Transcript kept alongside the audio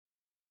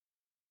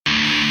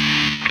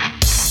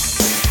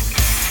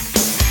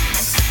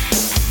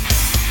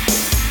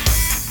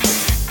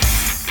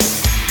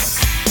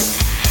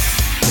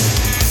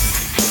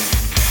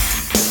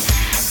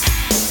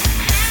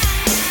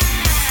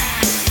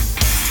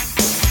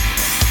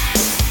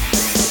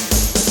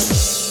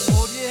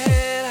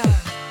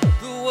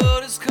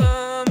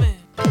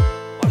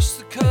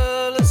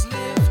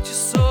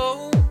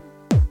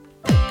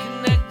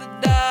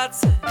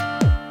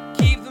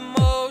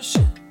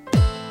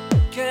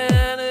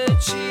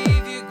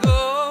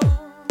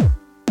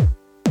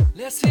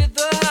hit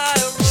the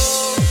high road.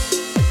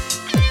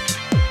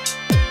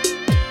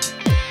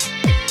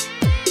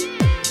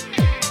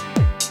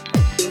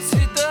 Let's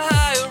hit the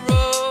high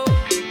road.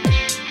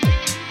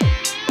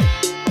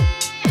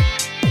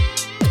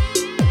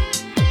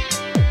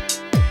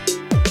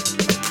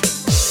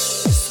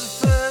 It's the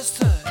first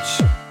touch,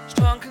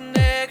 strong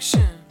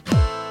connection.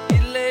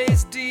 It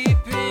lays deep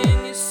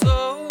in your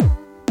soul.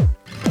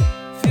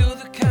 Feel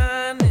the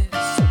kindness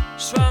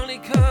strongly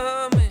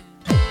coming,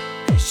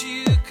 'cause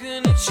you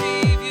can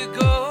achieve your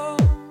goal.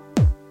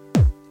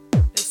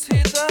 Let's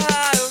hit the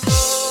high road.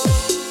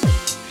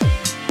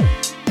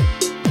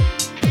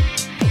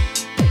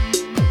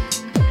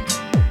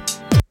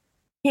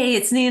 Hey,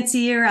 it's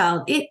Nancy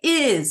Yearout. It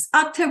is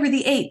October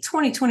the 8th,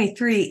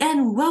 2023,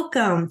 and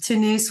welcome to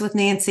News with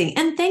Nancy.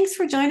 And thanks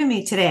for joining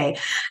me today.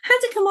 I had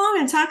to come on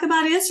and talk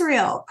about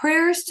Israel.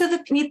 Prayers to the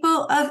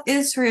people of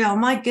Israel.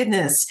 My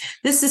goodness,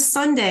 this is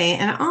Sunday,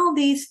 and all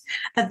these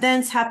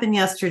events happened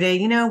yesterday.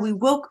 You know, we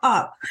woke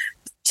up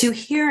to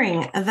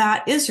hearing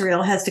that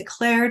Israel has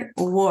declared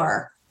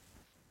war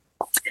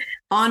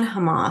on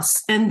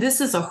Hamas. And this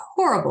is a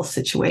horrible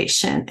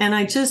situation. And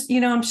I just,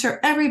 I'm sure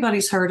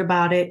everybody's heard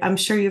about it. I'm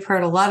sure you've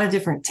heard a lot of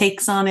different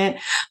takes on it,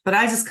 but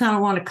I just kind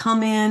of want to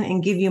come in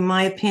and give you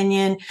my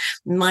opinion,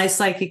 my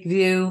psychic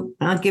view.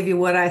 I'll give you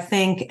what I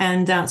think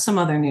and some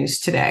other news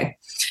today.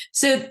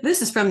 So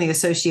this is from the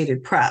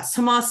Associated Press.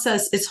 Hamas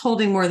says it's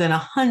holding more than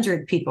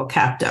 100 people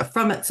captive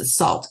from its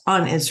assault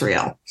on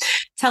Israel.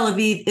 Tel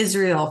Aviv,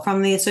 Israel,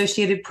 from the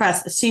Associated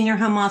Press, a senior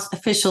Hamas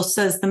official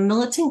says the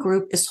militant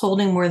group is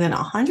holding more than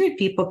 100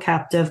 people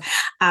captive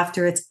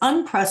after its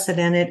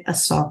unprecedented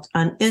assault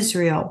on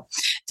Israel.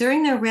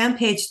 During their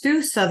rampage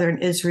through southern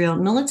Israel,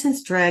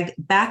 militants dragged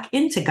back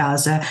into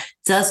Gaza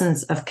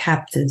dozens of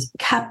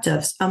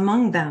captives,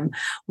 among them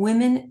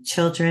women,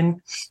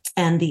 children,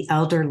 and the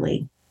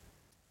elderly.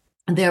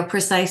 Their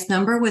precise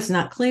number was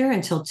not clear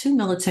until two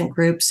militant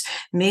groups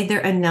made their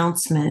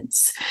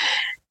announcements.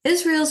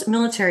 Israel's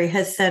military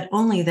has said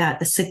only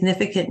that a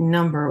significant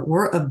number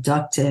were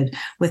abducted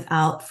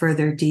without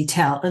further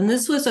detail. And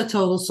this was a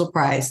total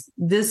surprise.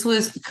 This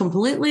was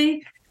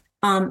completely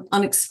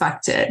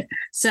unexpected.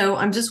 So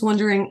I'm just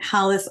wondering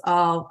how this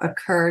all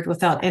occurred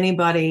without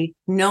anybody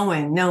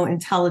knowing, no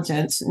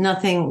intelligence,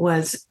 nothing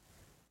was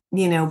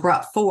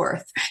brought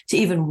forth to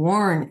even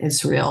warn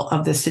Israel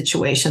of the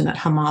situation that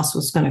Hamas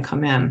was going to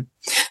come in.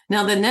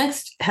 Now, the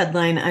next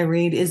headline I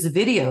read is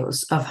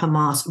videos of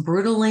Hamas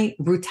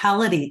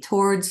brutality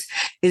towards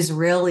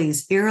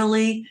Israelis,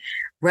 eerily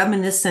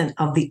reminiscent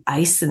of the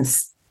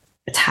ISIS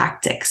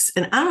tactics.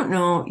 And I don't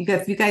know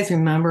if you guys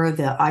remember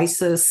the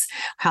ISIS,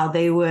 how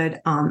they would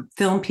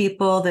film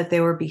people that they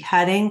were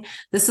beheading.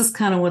 This is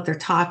kind of what they're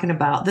talking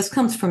about. This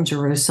comes from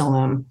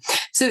Jerusalem.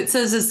 So it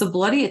says, as the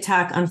bloody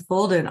attack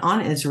unfolded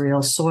on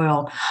Israel's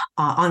soil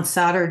on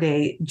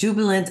Saturday,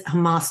 jubilant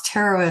Hamas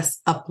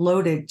terrorists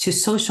uploaded to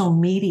social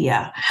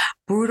media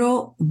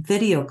brutal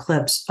video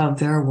clips of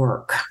their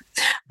work.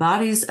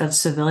 Bodies of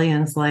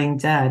civilians laying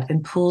dead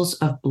in pools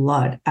of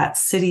blood at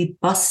city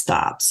bus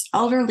stops,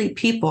 elderly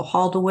people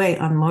hauled away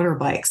on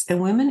motorbikes, and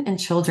women and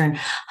children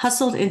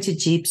hustled into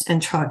jeeps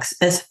and trucks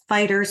as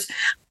fighters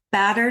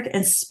battered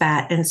and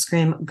spat and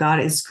screamed, "God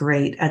is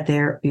great," at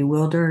their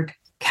bewildered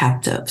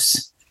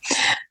captives.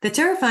 The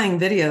terrifying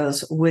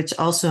videos, which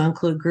also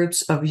include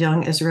groups of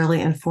young Israeli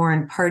and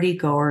foreign party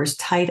goers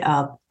tied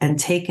up and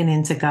taken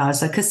into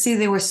Gaza, because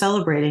they were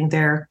celebrating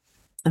their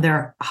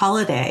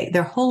holiday,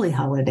 their holy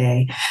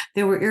holiday.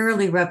 They were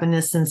eerily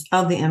reminiscent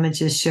of the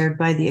images shared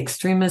by the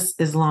extremist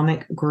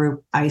Islamic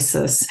group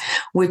ISIS,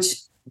 which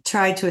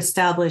tried to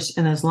establish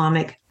an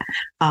Islamic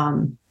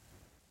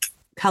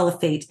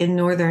caliphate in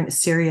northern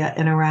Syria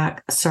and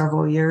Iraq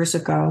several years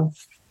ago.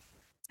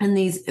 And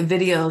these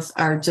videos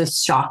are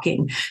just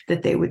shocking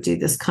that they would do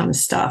this kind of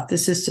stuff.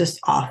 This is just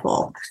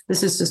awful.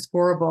 This is just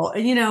horrible.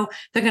 And,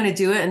 they're going to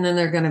do it and then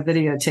they're going to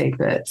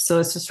videotape it. So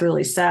it's just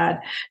really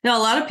sad. Now,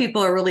 a lot of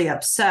people are really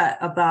upset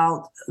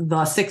about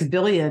the $6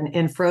 billion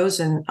in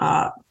frozen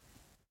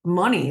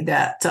money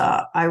that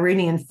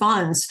Iranian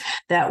funds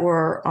that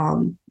were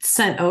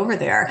sent over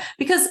there,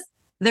 because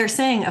they're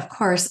saying, of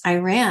course,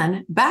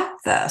 Iran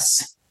backed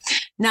this.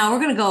 Now,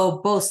 we're going to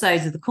go both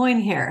sides of the coin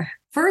here.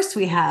 First,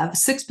 we have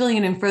 $6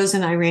 billion in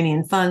frozen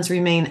Iranian funds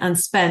remain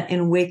unspent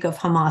in wake of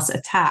Hamas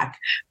attack.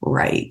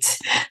 Right.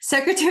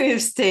 Secretary of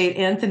State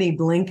Anthony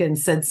Blinken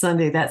said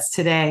Sunday, that's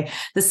today,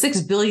 the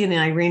 $6 billion in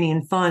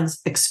Iranian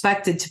funds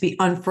expected to be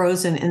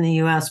unfrozen in the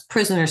U.S.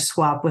 prisoner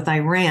swap with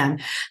Iran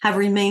have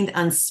remained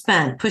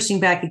unspent, pushing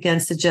back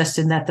against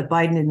suggestion that the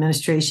Biden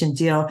administration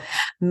deal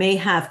may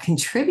have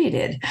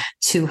contributed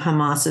to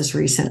Hamas's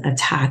recent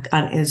attack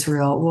on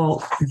Israel.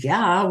 Well,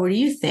 yeah, what do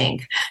you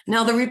think?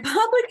 Now, the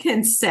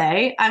Republicans say,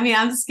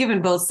 I'm just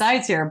giving both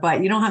sides here,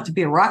 but you don't have to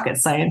be a rocket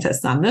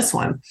scientist on this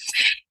one.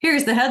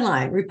 Here's the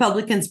headline.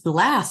 Republicans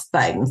blast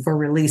Biden for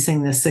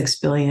releasing the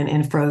 $6 billion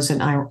in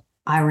frozen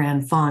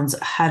Iran funds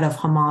ahead of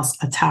Hamas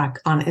attack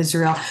on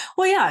Israel.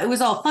 Well, yeah, it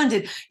was all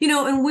funded,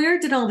 and where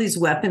did all these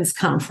weapons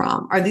come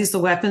from? Are these the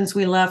weapons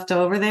we left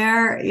over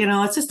there?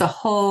 It's just a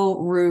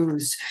whole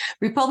ruse.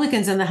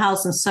 Republicans in the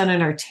House and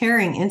Senate are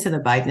tearing into the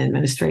Biden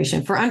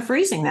administration for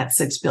unfreezing that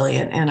 $6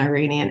 billion in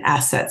Iranian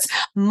assets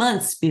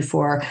months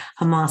before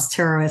Hamas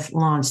terrorists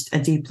launched a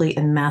deeply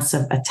and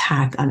massive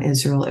attack on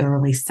Israel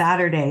early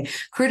Saturday.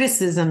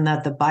 Criticism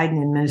that the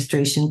Biden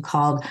administration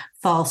called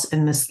false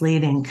and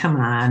misleading. Come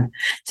on.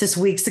 Just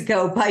weeks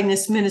ago, Biden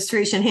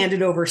administration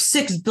handed over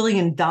 $6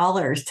 billion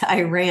to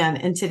Iran,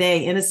 and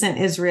today innocent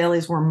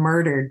Israelis were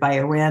murdered by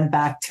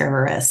Iran-backed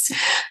terrorists.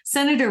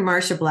 Senator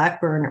Marsha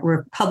Blackburn,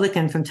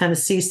 Republican from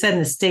Tennessee, said in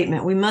a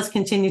statement, "We must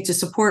continue to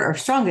support our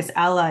strongest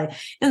ally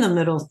in the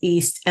Middle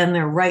East and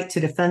their right to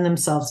defend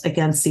themselves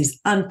against these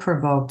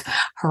unprovoked,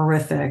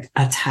 horrific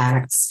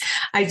attacks."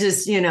 I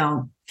just,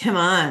 come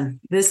on,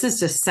 this is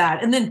just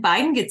sad. And then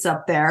Biden gets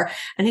up there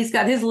and he's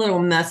got his little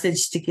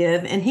message to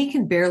give, and he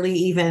can barely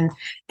even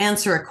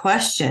answer a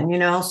question,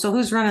 so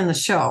who's running the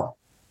show?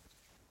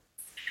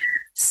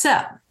 So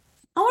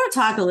I want to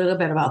talk a little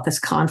bit about this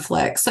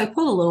conflict. So I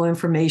put a little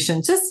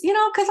information just,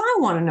 because I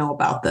want to know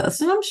about this,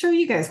 and I'm sure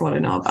you guys want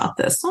to know about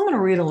this. So I'm going to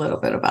read a little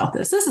bit about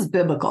this. This is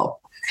biblical.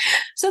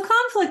 So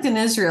conflict in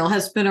Israel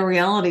has been a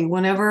reality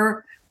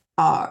whenever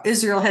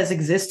Israel has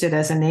existed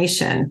as a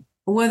nation,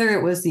 whether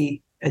it was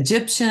the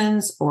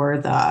Egyptians or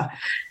the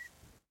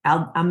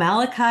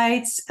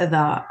Amalekites,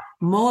 the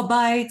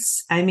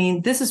Moabites. I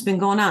mean, this has been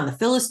going on. The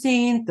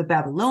Philistines, the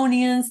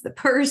Babylonians, the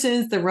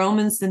Persians, the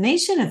Romans. The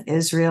nation of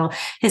Israel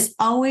has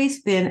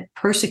always been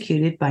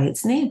persecuted by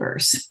its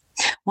neighbors.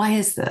 Why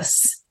is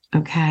this?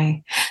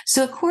 Okay.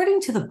 So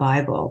according to the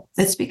Bible,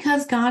 it's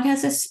because God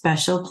has a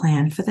special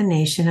plan for the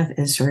nation of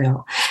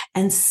Israel,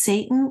 and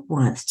Satan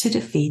wants to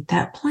defeat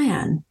that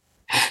plan.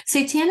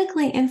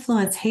 Satanically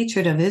influenced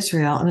hatred of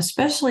Israel, and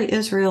especially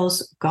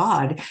Israel's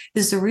God,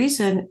 is the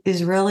reason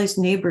Israelis'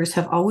 neighbors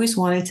have always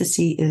wanted to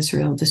see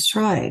Israel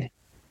destroyed.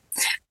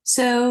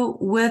 So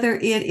whether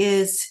it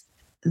is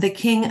the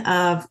king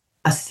of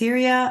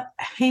Assyria,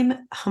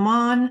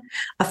 Haman,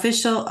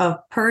 official of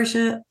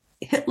Persia,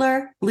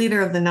 Hitler,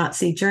 leader of the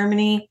Nazi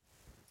Germany,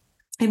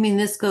 I mean,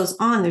 this goes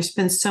on. There's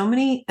been so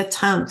many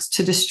attempts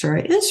to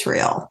destroy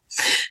Israel.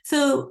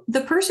 So the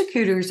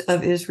persecutors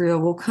of Israel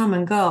will come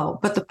and go,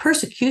 but the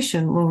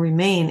persecution will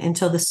remain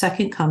until the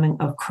second coming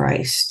of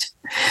Christ.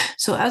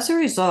 So as a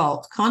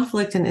result,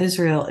 conflict in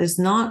Israel is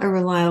not a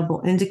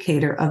reliable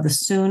indicator of the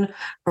soon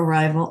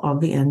arrival of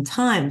the end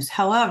times.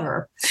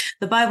 However,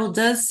 the Bible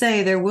does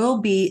say there will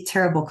be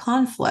terrible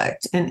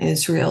conflict in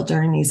Israel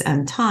during these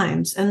end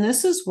times. And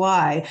this is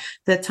why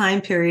the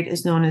time period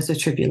is known as the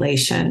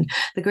tribulation,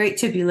 the great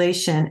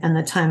tribulation, and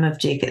the time of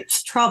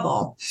Jacob's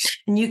trouble.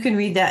 And you can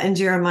read that in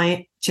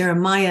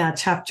Jeremiah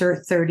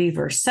chapter 30,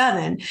 verse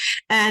 7.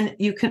 And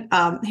you can,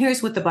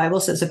 here's what the Bible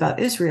says about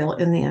Israel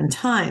in the end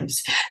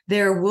times.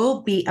 There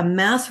will be a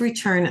mass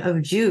return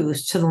of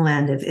Jews to the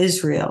land of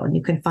Israel. And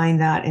you can find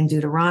that in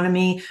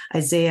Deuteronomy,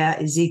 Isaiah,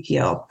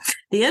 Ezekiel.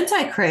 The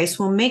Antichrist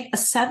will make a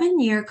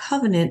 7-year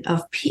covenant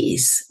of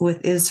peace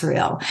with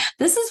Israel.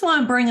 This is why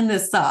I'm bringing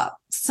this up.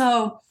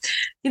 So,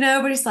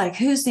 everybody's like,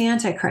 who's the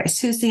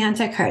Antichrist? Who's the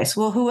Antichrist?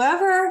 Well,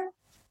 whoever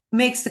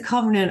makes the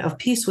covenant of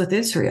peace with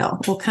Israel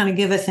will kind of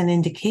give us an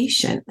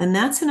indication. And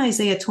that's in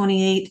Isaiah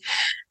 28,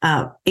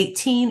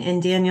 18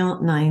 and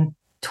Daniel 9,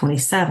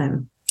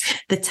 27.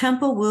 The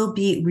temple will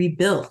be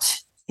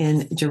rebuilt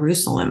in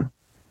Jerusalem.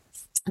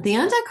 The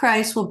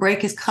Antichrist will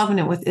break his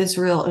covenant with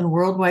Israel, and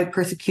worldwide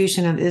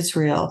persecution of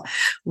Israel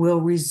will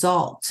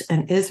result,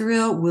 and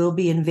Israel will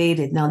be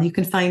invaded. Now, you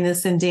can find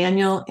this in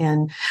Daniel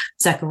and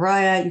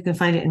Zechariah. You can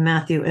find it in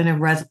Matthew and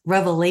in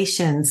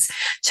Revelations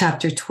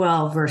chapter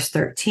 12, verse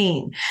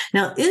 13.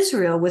 Now,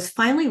 Israel was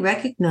finally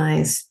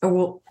recognized,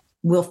 or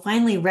will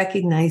finally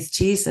recognize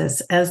Jesus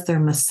as their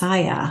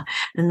Messiah,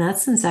 and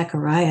that's in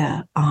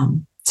Zechariah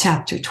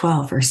chapter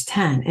 12, verse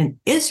 10, and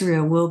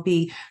Israel will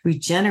be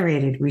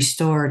regenerated,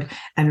 restored,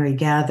 and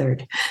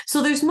regathered.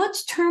 So there's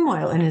much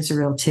turmoil in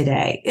Israel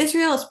today.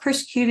 Israel is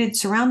persecuted,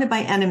 surrounded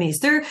by enemies.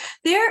 Their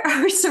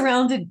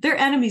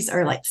enemies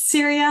are like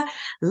Syria,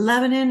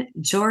 Lebanon,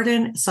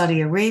 Jordan,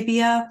 Saudi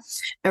Arabia,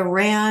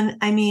 Iran.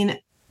 I mean,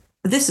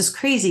 this is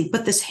crazy,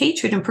 but this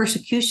hatred and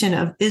persecution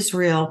of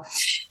Israel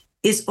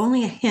is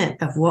only a hint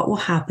of what will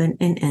happen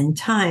in end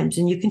times.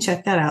 And you can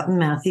check that out in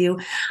Matthew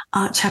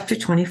chapter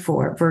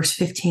 24, verse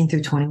 15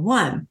 through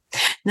 21.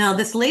 Now,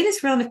 this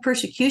latest round of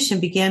persecution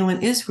began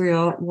when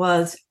Israel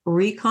was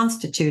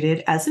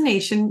reconstituted as a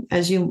nation,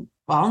 as you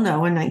all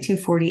know, in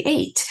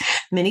 1948.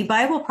 Many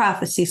Bible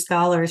prophecy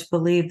scholars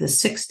believe the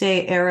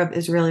Six-Day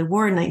Arab-Israeli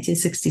War in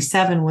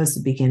 1967 was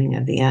the beginning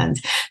of the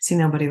end. See,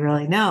 nobody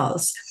really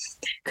knows.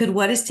 Could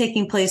what is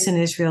taking place in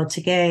Israel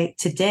today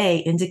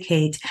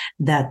indicate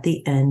that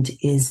the end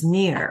is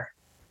near?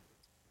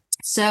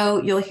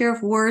 So you'll hear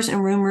of wars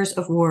and rumors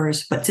of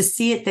wars, but to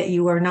see it that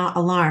you are not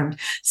alarmed,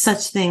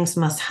 such things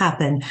must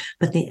happen,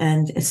 but the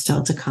end is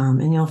still to come.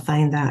 And you'll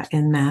find that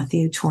in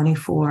Matthew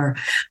 24,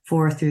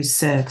 4 through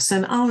 6.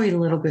 And I'll read a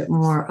little bit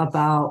more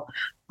about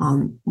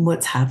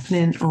what's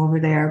happening over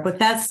there. But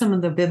that's some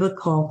of the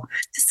biblical,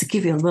 just to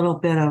give you a little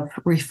bit of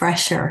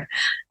refresher.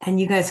 And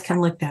you guys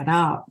can look that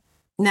up.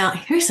 Now,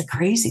 here's the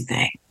crazy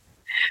thing.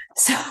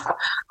 So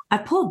I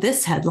pulled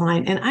this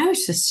headline and I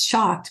was just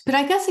shocked, but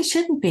I guess I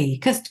shouldn't be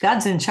because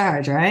God's in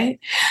charge, right?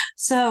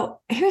 So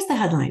here's the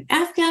headline: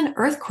 Afghan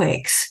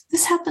earthquakes.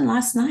 This happened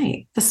last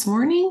night. This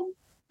morning?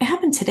 It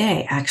happened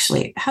today,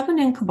 actually. It happened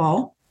in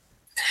Kabul.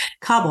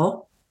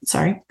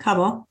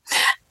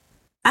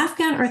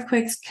 Afghan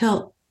earthquakes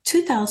killed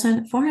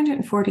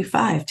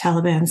 2,445,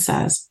 Taliban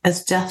says,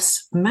 as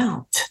deaths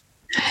mount.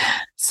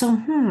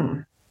 So,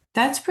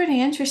 that's pretty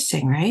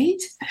interesting,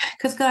 right?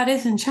 Because God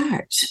is in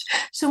charge.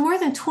 So more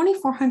than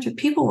 2,400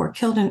 people were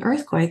killed in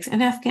earthquakes in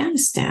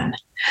Afghanistan.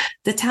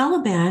 The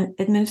Taliban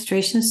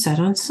administration said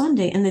on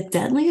Sunday, in the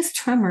deadliest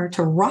tremor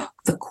to rock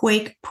the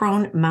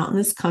quake-prone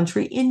mountainous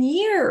country in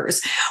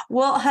years.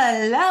 Well,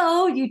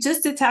 hello, you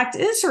just attacked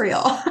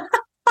Israel.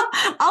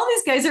 All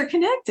these guys are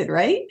connected,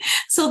 right?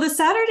 So the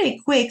Saturday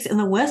quakes in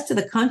the west of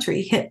the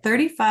country hit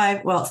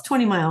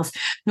 20 miles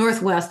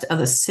northwest of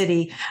the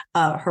city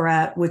of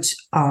Herat, which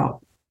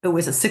it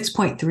was a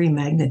 6.3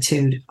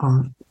 magnitude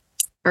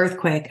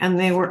earthquake, and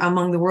they were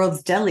among the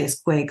world's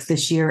deadliest quakes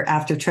this year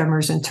after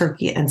tremors in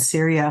Turkey and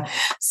Syria.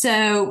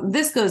 So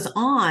this goes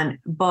on,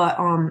 but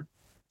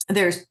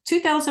there's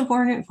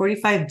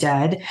 2,445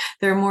 dead.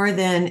 There are more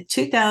than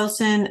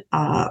 2,000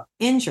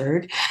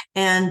 injured,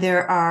 and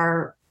there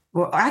are,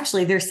 well,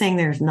 actually, they're saying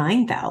there's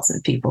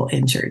 9,000 people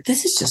injured.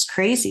 This is just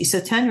crazy. So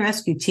 10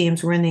 rescue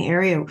teams were in the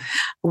area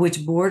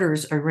which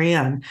borders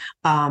Iran.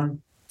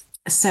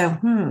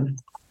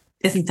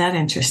 Isn't that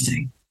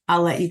interesting?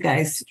 I'll let you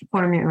guys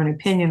form your own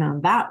opinion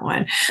on that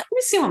one. Let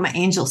me see what my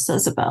angel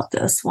says about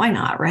this. Why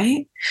not,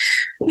 right?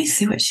 Let me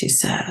see what she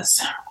says.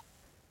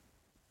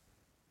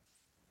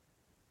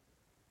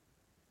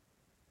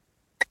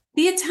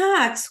 The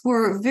attacks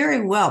were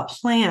very well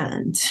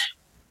planned.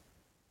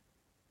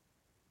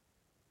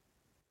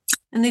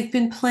 And they've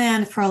been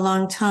planned for a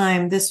long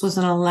time. This was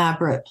an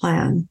elaborate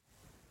plan.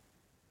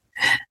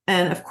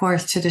 And of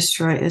course, to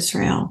destroy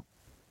Israel.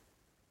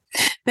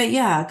 But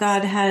yeah,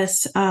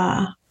 God's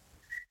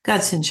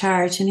in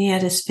charge, and he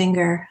had his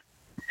finger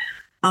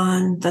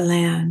on the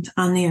land,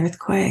 on the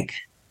earthquake.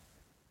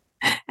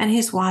 And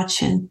he's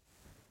watching,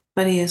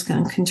 but he is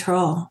going to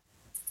control.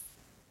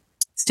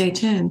 Stay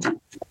tuned.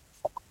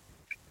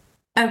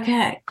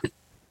 Okay.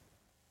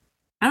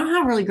 I don't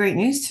have really great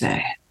news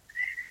today.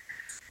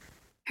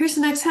 Here's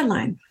the next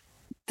headline.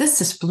 This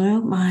just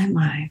blew my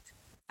mind.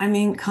 I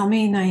mean, call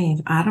me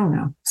naive. I don't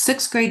know.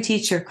 6th grade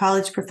teacher,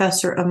 college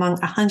professor among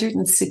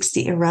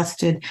 160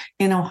 arrested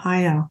in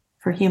Ohio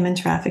for human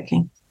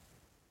trafficking.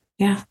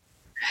 Yeah.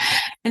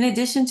 In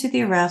addition to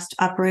the arrest,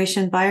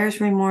 Operation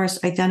Buyer's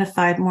Remorse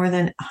identified more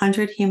than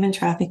 100 human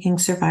trafficking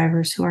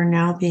survivors who are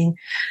now being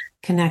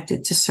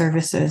connected to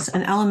services.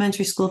 An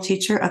elementary school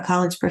teacher, a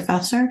college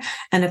professor,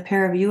 and a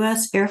pair of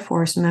U.S. Air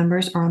Force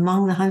members are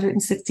among the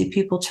 160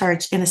 people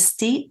charged in a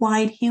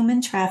statewide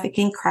human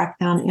trafficking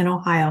crackdown in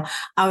Ohio.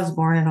 I was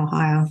born in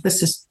Ohio.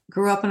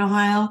 Grew up in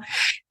Ohio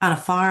on a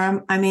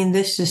farm. I mean,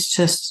 this is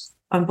just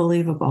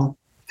unbelievable.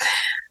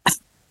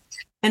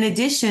 In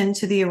addition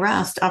to the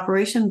arrest,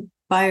 Operation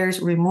Buyer's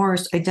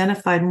Remorse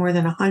identified more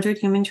than 100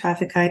 human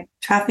trafficking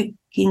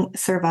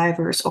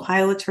survivors,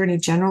 Ohio Attorney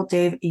General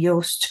Dave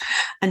Yost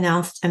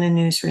announced in a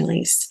news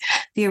release.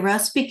 The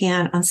arrest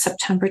began on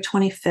September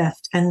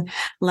 25th and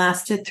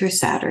lasted through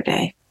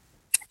Saturday.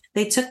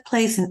 They took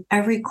place in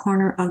every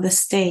corner of the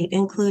state,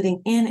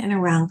 including in and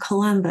around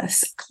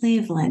Columbus,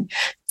 Cleveland,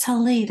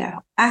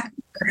 Toledo,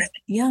 Akron,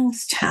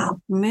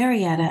 Youngstown,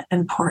 Marietta,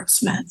 and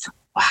Portsmouth.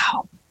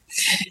 Wow.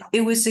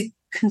 It was a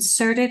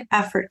concerted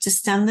effort to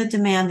stem the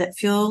demand that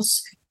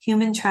fuels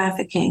human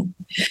trafficking.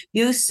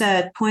 You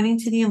said, pointing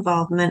to the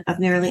involvement of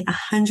nearly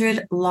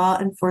 100 law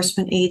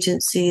enforcement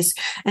agencies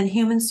and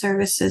human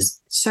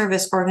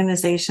service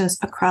organizations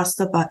across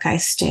the Buckeye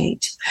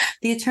State.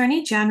 The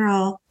Attorney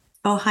General,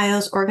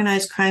 Ohio's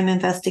Organized Crime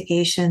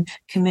Investigation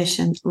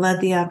Commission,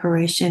 led the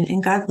operation,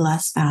 and God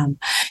bless them.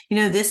 You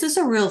know, this is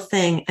a real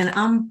thing, and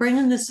I'm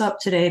bringing this up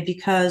today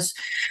because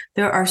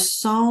there are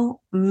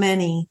so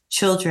many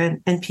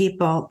children and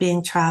people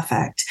being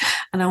trafficked,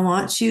 and I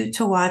want you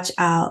to watch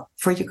out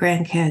for your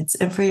grandkids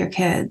and for your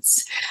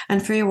kids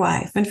and for your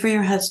wife and for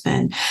your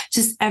husband.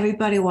 Just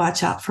everybody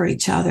watch out for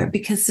each other,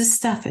 because this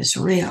stuff is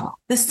real.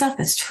 This stuff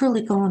is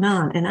truly going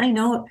on, and I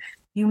know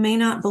you may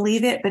not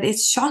believe it, but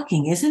it's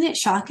shocking. Isn't it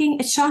shocking?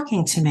 It's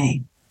shocking to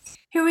me.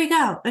 Here we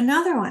go.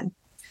 Another one.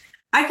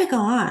 I could go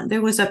on. There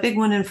was a big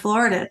one in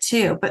Florida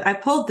too, but I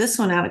pulled this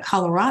one out of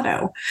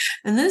Colorado.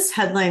 And this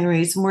headline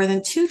reads, more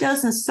than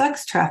 24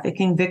 sex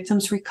trafficking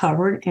victims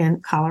recovered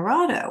in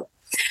Colorado.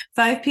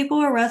 5 people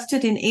were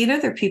arrested and 8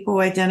 other people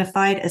were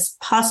identified as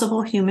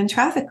possible human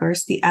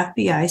traffickers, the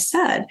FBI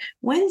said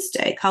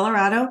Wednesday.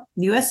 Colorado,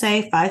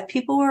 USA, 5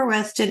 people were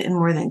arrested and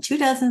more than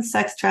 24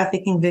 sex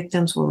trafficking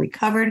victims were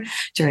recovered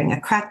during a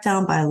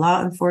crackdown by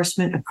law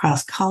enforcement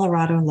across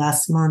Colorado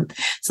last month.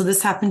 So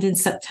this happened in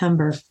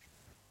September.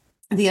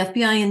 The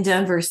FBI in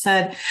Denver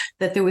said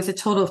that there was a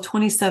total of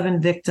 27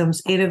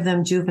 victims, 8 of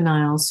them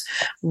juveniles,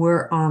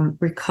 were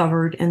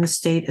recovered in the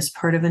state as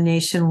part of a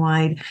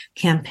nationwide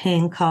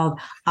campaign called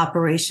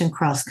Operation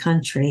Cross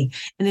Country.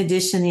 In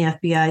addition, the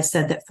FBI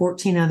said that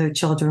 14 other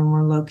children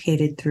were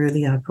located through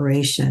the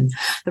operation.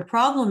 The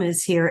problem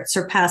is here, it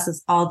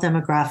surpasses all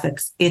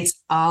demographics.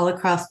 It's all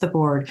across the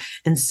board.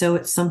 And so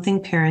it's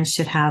something parents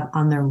should have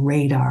on their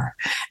radar.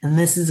 And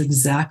this is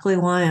exactly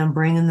why I'm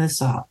bringing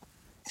this up.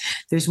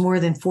 There's more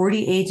than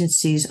 40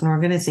 agencies and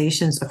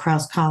organizations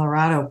across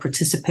Colorado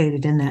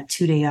participated in that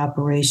 2-day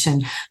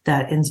operation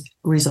that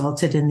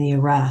resulted in the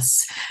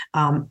arrests.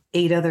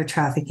 8 other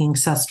trafficking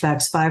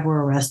suspects, 5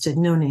 were arrested,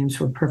 no names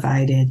were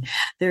provided.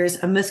 There's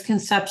a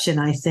misconception,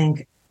 I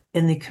think,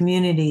 in the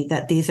community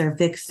that these are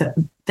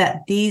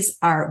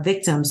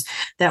victims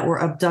that were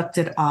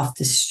abducted off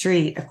the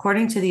street.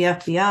 According to the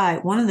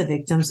FBI, one of the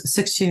victims, a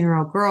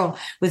 16-year-old girl,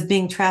 was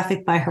being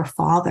trafficked by her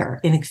father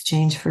in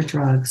exchange for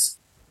drugs.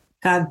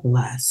 God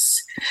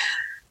bless.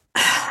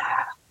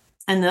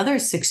 Another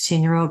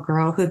 16-year-old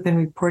girl who had been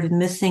reported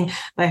missing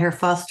by her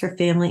foster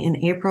family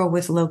in April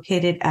was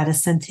located at a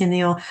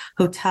Centennial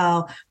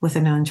Hotel with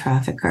a known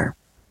trafficker.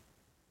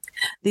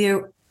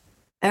 The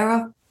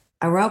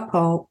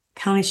Arapahoe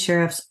County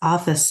Sheriff's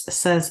Office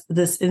says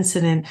this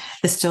incident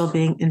is still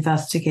being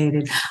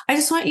investigated. I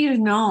just want you to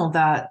know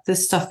that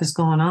this stuff is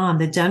going on.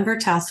 The Denver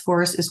Task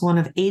Force is one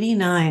of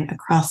 89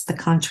 across the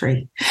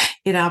country.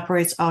 It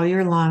operates all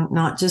year long,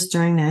 not just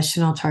during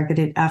national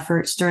targeted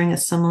efforts. During a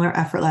similar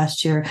effort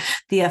last year,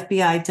 the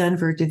FBI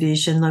Denver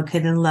Division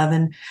located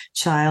 11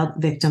 child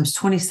victims,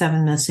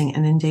 27 missing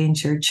and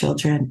endangered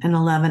children, and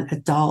 11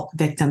 adult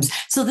victims.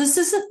 So this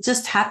isn't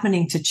just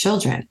happening to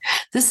children.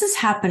 This is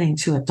happening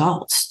to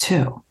adults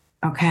too.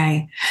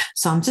 Okay.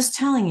 So I'm just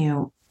telling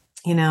you,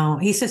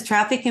 he says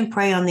traffic and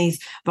prey on these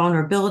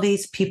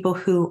vulnerabilities, people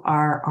who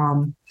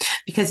are,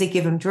 because they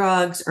give them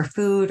drugs or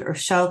food or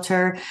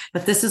shelter.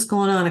 But this is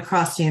going on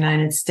across the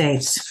United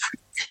States.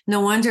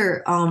 No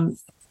wonder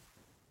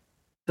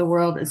the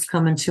world is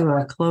coming to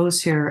a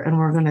close here, and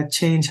we're going to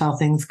change how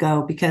things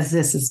go, because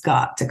this has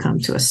got to come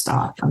to a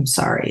stop. I'm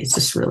sorry. It's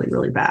just really,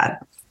 really bad.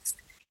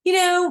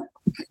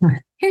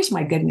 Here's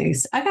my good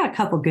news. I got a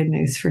couple good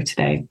news for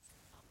today.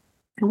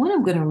 And what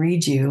I'm going to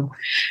read you,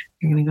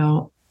 you're going to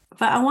go,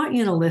 but I want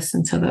you to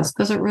listen to this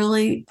because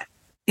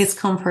it's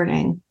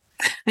comforting.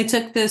 I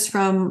took this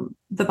from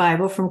the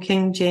Bible, from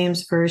King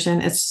James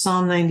Version. It's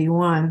Psalm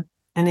 91.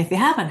 And if you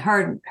haven't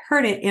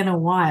heard it in a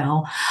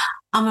while,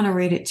 I'm going to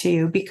read it to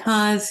you,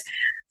 because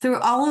through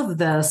all of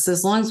this,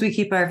 as long as we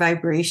keep our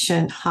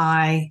vibration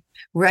high,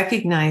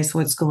 recognize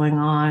what's going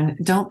on,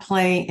 don't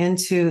play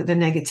into the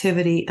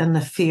negativity and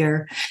the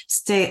fear,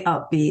 stay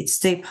upbeat,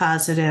 stay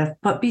positive,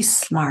 but be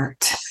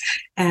smart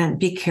and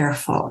be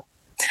careful.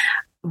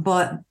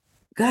 But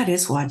God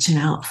is watching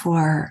out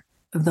for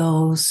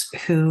those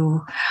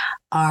who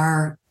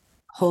are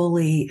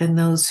holy and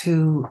those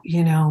who,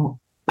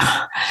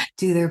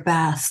 do their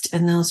best,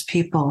 and those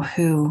people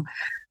who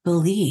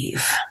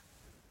believe.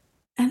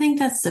 I think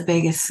that's the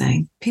biggest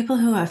thing. People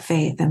who have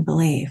faith and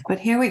believe. But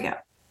here we go.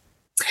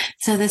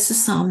 So this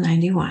is Psalm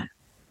 91.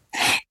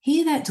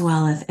 He that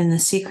dwelleth in the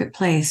secret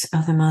place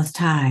of the Most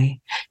High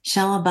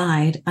shall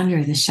abide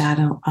under the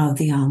shadow of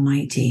the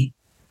Almighty.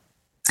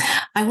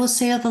 I will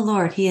say of the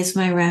Lord, he is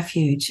my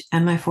refuge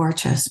and my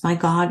fortress. My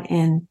God,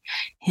 in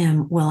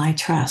him will I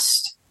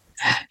trust.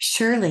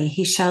 Surely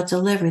he shall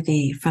deliver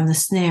thee from the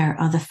snare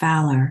of the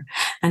fowler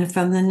and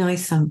from the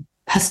noisome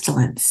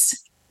pestilence.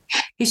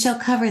 He shall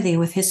cover thee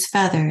with his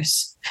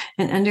feathers,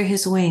 and under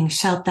his wings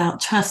shalt thou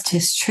trust.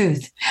 His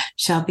truth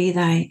shall be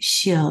thy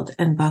shield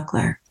and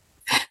buckler.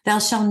 Thou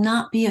shalt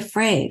not be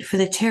afraid for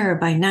the terror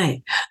by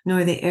night,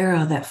 nor the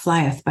arrow that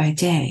flieth by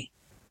day,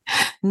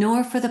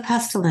 nor for the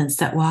pestilence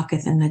that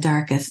walketh in the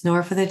darkness,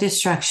 nor for the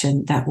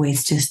destruction that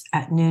wasteth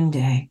at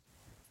noonday.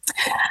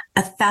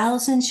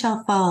 1,000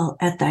 shall fall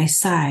at thy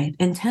side,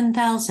 and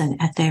 10,000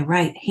 at thy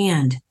right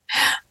hand,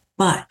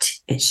 but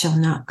it shall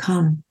not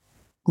come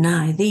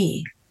nigh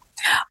thee.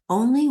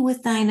 Only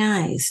with thine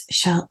eyes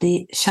shalt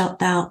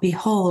thou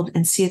behold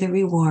and see the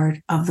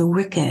reward of the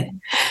wicked,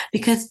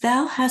 because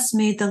thou hast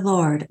made the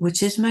Lord,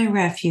 which is my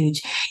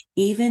refuge,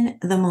 even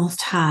the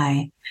Most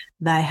High,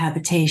 thy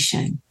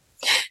habitation.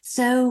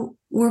 So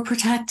we're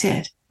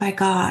protected by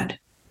God.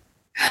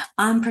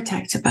 I'm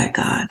protected by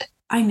God.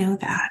 I know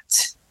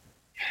that.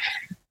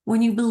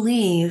 When you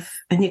believe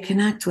and you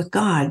connect with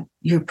God,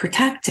 you're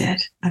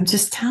protected. I'm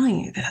just telling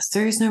you this.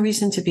 There is no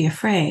reason to be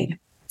afraid,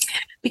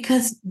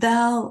 because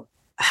thou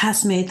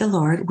hast made the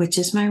Lord, which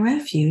is my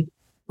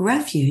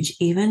refuge,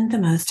 even the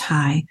Most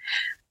High,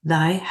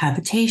 thy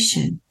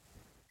habitation.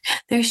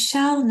 There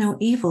shall no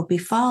evil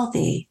befall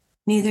thee,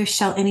 neither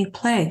shall any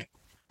plague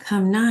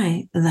come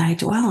nigh thy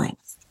dwelling.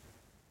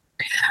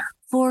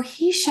 For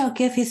he shall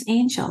give his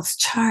angels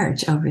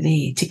charge over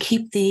thee to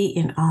keep thee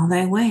in all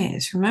thy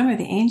ways. Remember,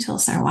 the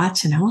angels are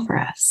watching over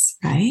us,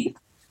 right?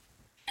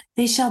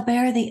 They shall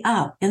bear thee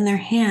up in their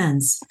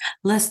hands,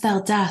 lest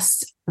thou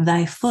dust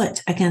thy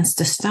foot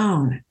against a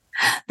stone.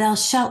 Thou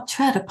shalt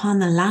tread upon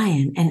the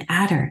lion and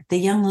adder, the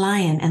young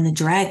lion and the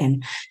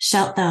dragon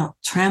shalt thou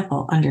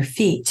trample under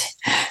feet,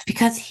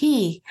 because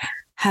he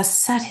has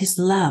set his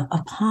love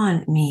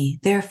upon me.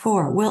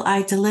 Therefore will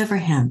I deliver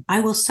him.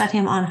 I will set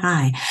him on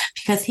high,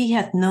 because he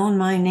hath known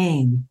my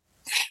name.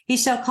 He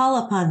shall call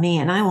upon me,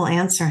 and I will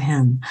answer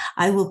him.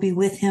 I will be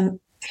with him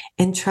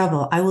in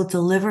trouble. I will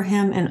deliver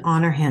him and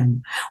honor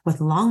him. With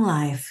long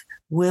life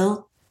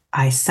will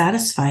I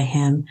satisfy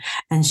him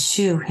and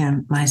shew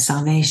him my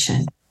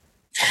salvation.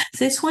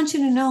 So I just want you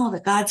to know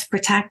that God's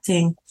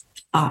protecting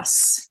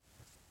us.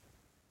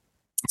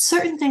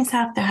 Certain things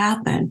have to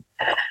happen,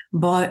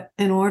 but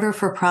in order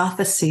for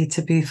prophecy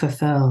to be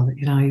fulfilled,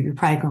 you're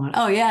probably going,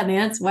 oh yeah,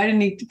 Nance, why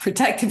didn't he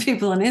protect the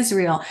people in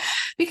Israel?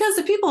 Because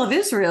the people of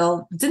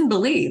Israel didn't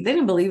believe. They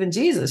didn't believe in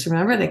Jesus.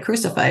 Remember, they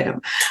crucified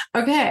him.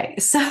 Okay,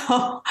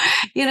 so,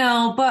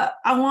 but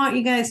I want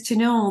you guys to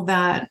know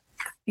that,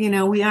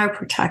 we are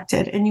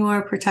protected, and you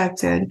are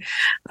protected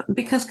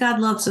because God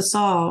loves us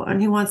all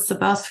and he wants the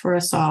best for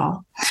us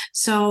all.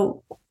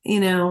 So,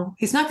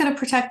 he's not going to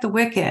protect the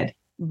wicked,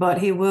 but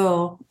he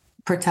will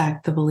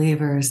protect the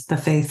believers, the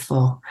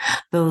faithful,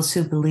 those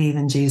who believe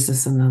in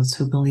Jesus and those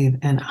who believe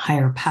in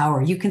higher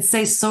power. You can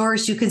say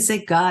source, you can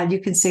say God, you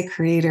can say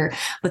creator,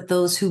 but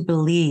those who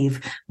believe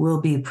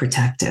will be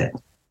protected.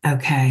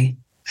 Okay.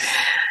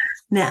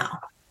 Now,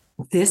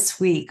 this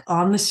week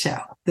on the show,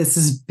 this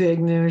is big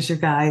news, you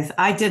guys.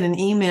 I did an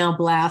email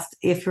blast.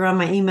 If you're on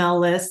my email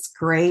list,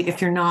 great.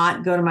 If you're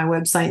not, go to my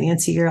website,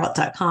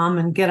 nancyyearout.com,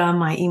 and get on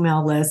my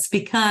email list,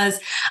 because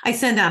I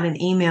send out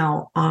an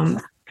email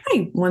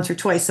once or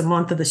twice a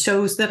month of the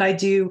shows that I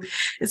do,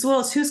 as well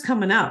as who's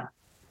coming up.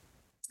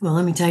 Well,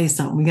 let me tell you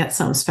something. We got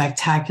something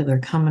spectacular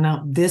coming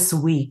up this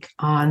week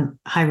on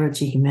High Road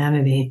to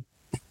Humanity.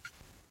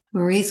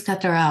 Maurice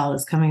Cotterell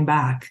is coming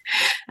back.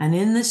 And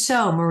in the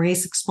show,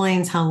 Maurice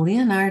explains how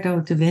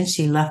Leonardo da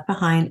Vinci left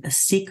behind a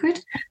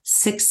secret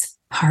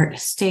 6-part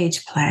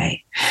stage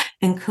play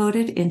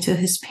encoded into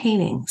his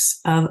paintings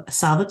of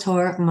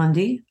Salvator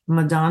Mundi,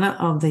 Madonna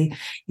of the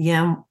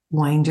Yam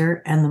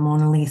Winder, and the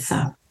Mona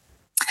Lisa.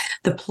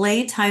 The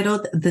play,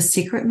 titled The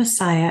Secret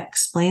Messiah,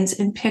 explains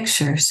in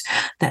pictures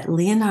that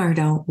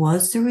Leonardo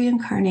was the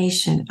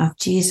reincarnation of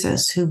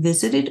Jesus, who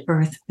visited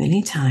Earth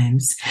many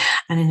times,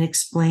 and it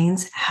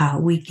explains how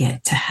we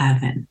get to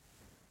heaven.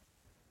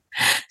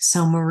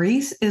 So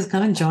Maurice is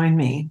going to join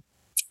me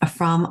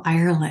from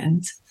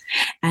Ireland,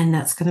 and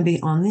that's going to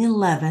be on the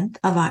 11th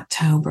of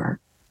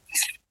October.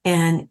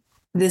 And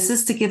this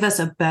is to give us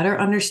a better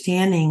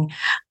understanding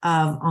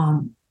of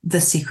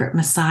the secret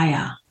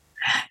Messiah.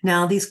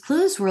 Now, these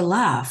clues were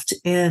left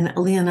in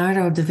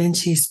Leonardo da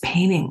Vinci's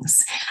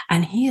paintings,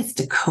 and he has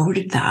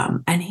decoded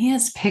them, and he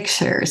has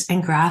pictures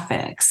and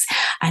graphics,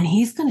 and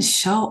he's going to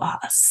show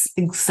us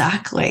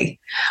exactly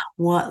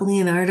what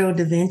Leonardo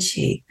da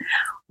Vinci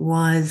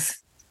was,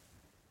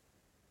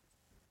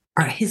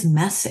 or his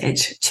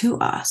message to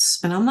us.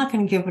 And I'm not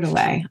going to give it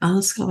away. I'm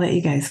just going to let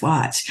you guys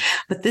watch.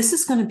 But this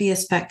is going to be a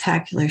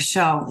spectacular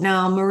show.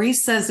 Now,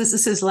 Maurice says this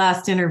is his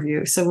last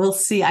interview, so we'll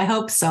see. I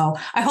hope so.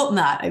 I hope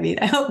not.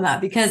 I hope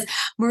not, because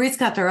Maurice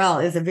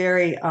Cotterell is a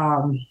very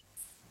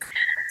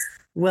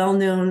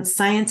well-known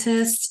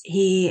scientist.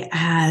 He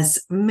has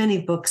many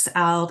books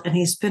out, and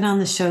he's been on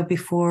the show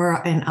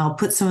before, and I'll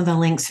put some of the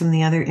links from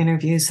the other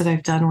interviews that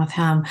I've done with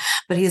him.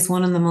 But he is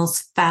one of the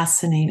most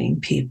fascinating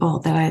people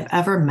that I've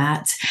ever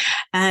met.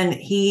 And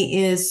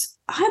he is,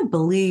 I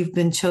believe,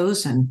 been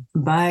chosen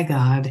by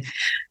God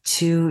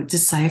to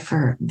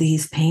decipher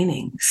these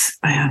paintings.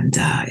 And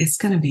it's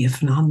going to be a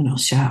phenomenal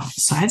show.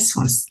 So I just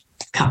want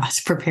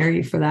to prepare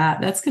you for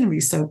that. That's going to be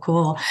so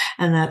cool.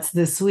 And that's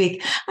this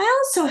week.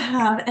 I also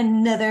have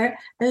another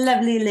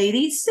lovely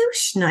lady, Sue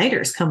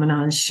Schneider's coming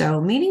on the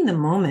show, Meeting the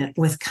Moment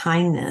with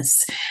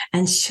Kindness.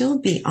 And she'll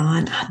be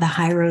on the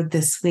High Road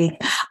this week.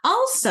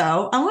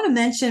 Also, I want to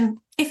mention,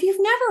 if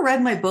you've never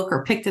read my book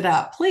or picked it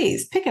up,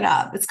 please pick it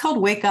up. It's called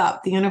Wake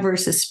Up, The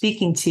Universe is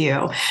Speaking to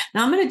You.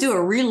 Now, I'm going to do a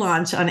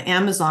relaunch on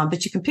Amazon,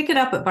 but you can pick it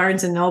up at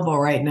Barnes & Noble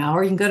right now,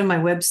 or you can go to my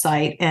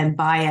website and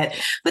buy it.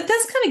 But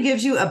this kind of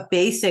gives you a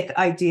basic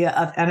idea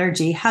of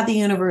energy, how the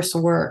universe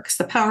works,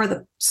 the power of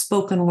the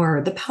spoken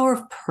word, the power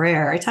of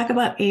prayer. I talk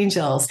about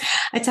angels.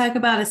 I talk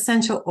about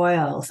essential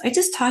oils. I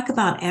just talk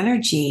about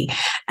energy.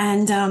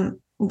 And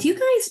do you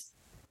guys,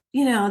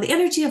 the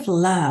energy of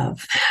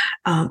love,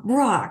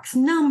 rocks,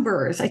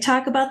 numbers. I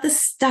talk about the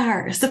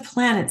stars, the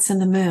planets,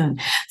 and the moon.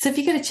 So if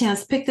you get a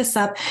chance, pick this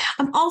up.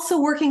 I'm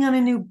also working on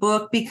a new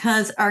book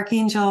because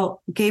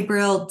Archangel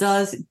Gabriel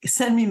does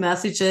send me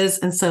messages.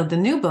 And so the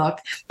new book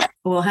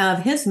will have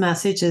his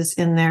messages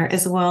in there,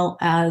 as well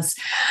as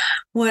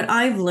what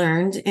I've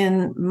learned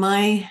in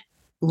my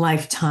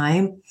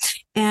lifetime.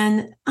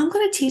 And I'm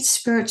going to teach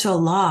spiritual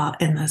law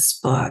in this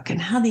book, and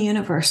how the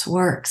universe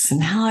works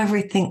and how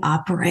everything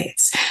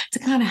operates, to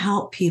kind of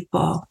help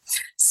people.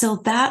 So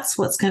that's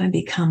what's going to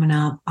be coming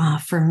up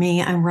for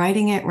me. I'm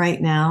writing it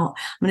right now.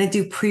 I'm going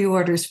to do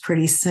pre-orders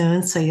pretty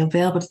soon, so you'll be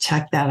able to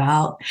check that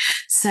out.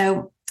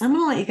 So I'm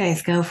going to let you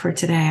guys go for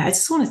today. I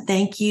just want to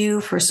thank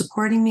you for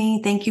supporting me.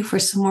 Thank you for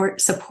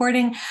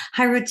supporting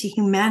High Road to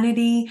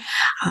Humanity,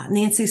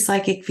 Nancy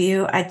Psychic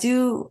View. I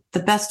do the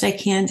best I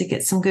can to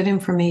get some good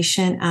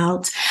information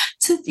out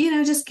to,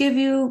 just give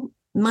you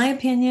my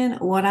opinion,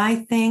 what I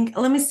think.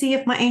 Let me see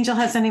if my angel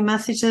has any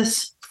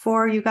messages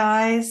for you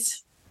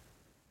guys.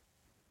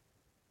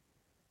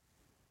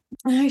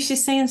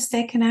 She's saying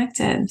stay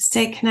connected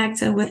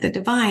with the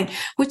divine,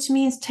 which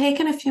means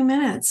taking a few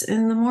minutes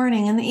in the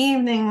morning, in the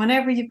evening,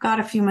 whenever you've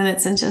got a few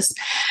minutes, and just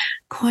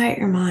quiet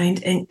your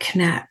mind and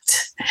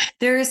connect.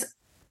 There's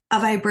a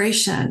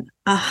vibration,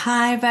 a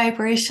high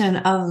vibration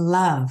of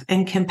love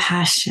and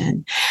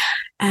compassion.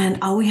 And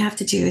all we have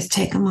to do is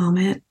take a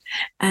moment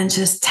and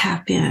just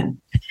tap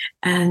in,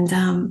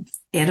 and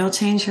it'll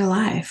change your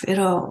life.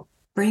 It'll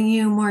bring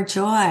you more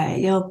joy.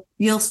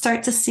 You'll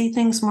start to see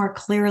things more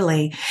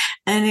clearly,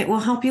 and it will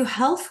help you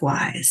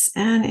health-wise,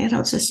 and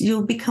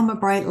you'll become a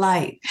bright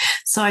light.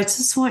 So I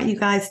just want you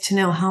guys to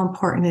know how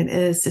important it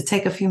is to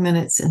take a few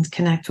minutes and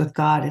connect with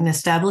God and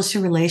establish a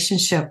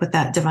relationship with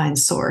that divine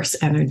source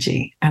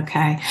energy,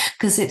 okay?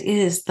 Because it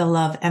is the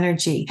love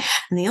energy.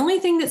 And the only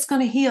thing that's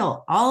going to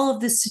heal all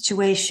of this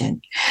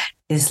situation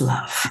is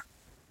love.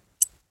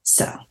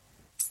 So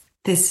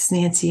this is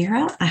Nancy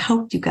Yearout. I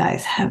hope you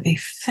guys have a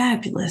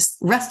fabulous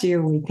rest of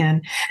your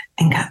weekend,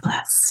 and God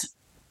bless.